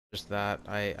Just that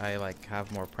I like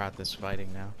have more practice fighting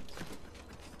now.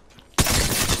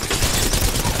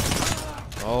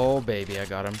 Oh baby, I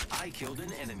got him. I killed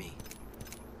an enemy.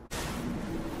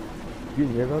 You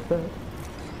hear about that?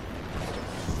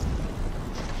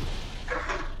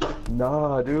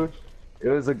 Nah, dude. It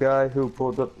was a guy who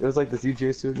pulled up. It was like this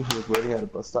UGA student who was waiting at a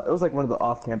bus stop. It was like one of the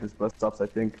off-campus bus stops, I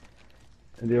think.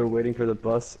 And they were waiting for the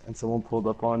bus, and someone pulled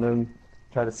up on him,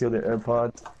 tried to steal their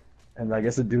AirPods, and I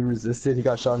guess the dude resisted. He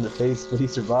got shot in the face, but he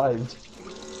survived.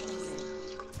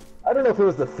 I don't know if it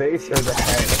was the face or the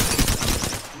head.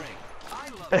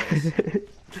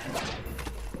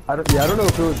 I don't know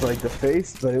if it was like the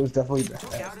face, but it was definitely the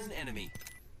head. Out an enemy.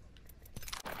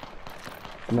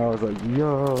 And I was like,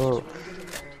 yo.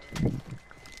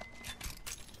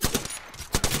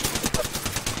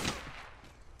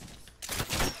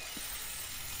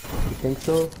 You think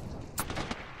so?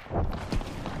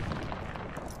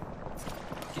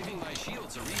 Giving my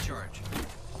shields a recharge.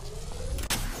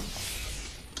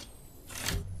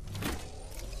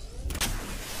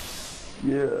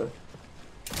 Yeah.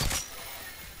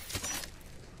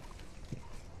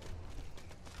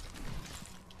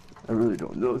 I really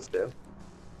don't know, Sam.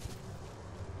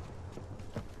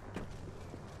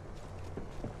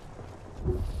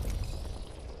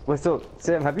 Wait, so,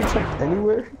 Sam, have you checked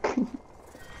anywhere?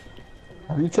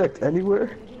 Have you checked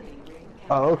anywhere?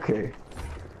 Oh, okay.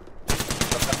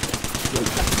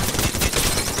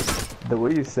 The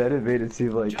way you said it made it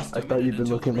seem like I thought you'd been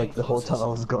looking like the whole time I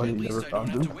was gone and you never found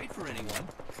him. Wait for anyone.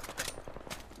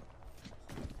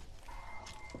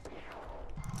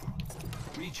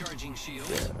 Recharging shield.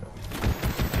 Yeah.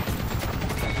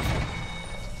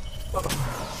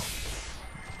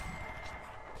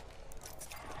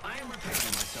 I am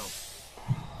repairing myself.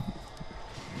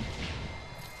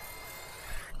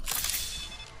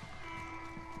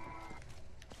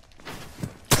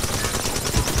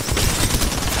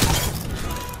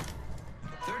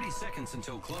 Seconds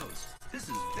until close. This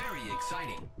is very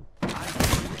exciting.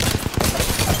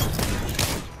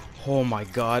 Oh my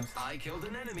god. I killed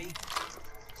an enemy.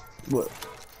 What?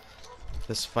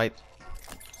 This fight.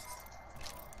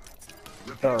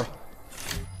 Oh.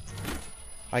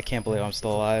 I can't believe I'm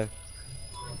still alive.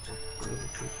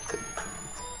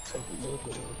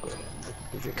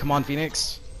 Come on,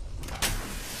 Phoenix.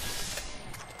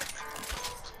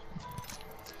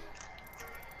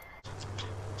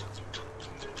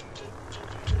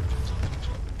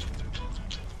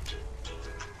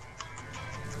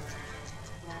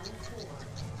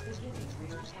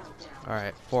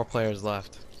 Alright, 4 players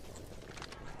left.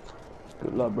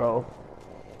 Good luck, bro.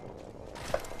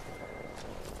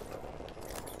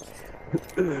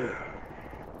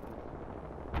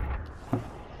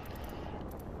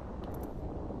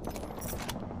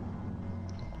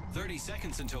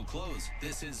 Seconds until close.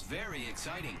 This is very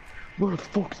exciting. Where the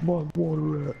fuck's my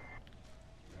water at?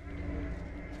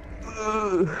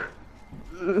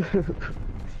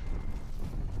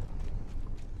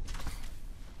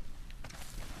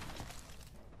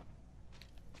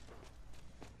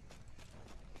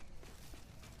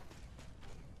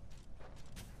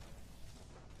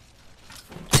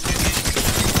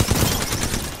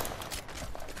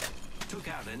 Took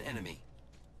out an enemy.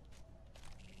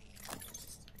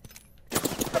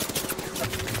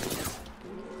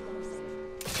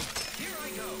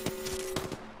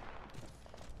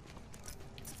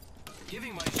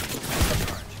 Giving my shield a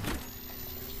charge.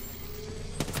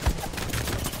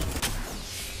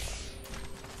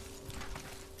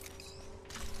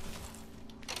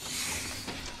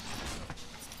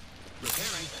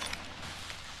 Repairing.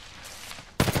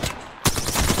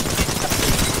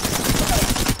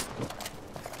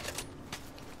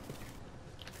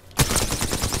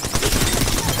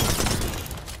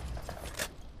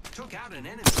 Took out an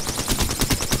enemy.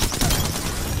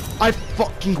 I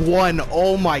fucking won!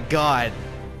 Oh my god!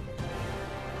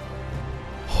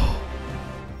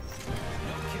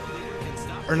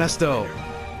 Ernesto,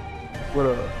 What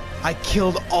up? I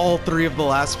killed all 3 of the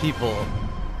last people.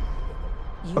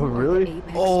 Oh, really?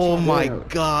 Oh my Damn.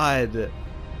 god.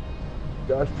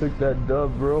 Josh took that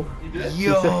dub, bro.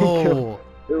 Yo!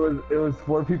 It was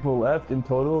 4 people left in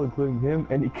total, including him,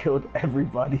 and he killed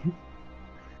everybody.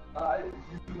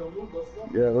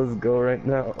 Yeah, let's go right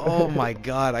now. Oh my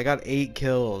god, I got 8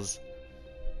 kills.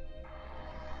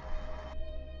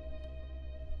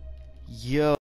 Yo.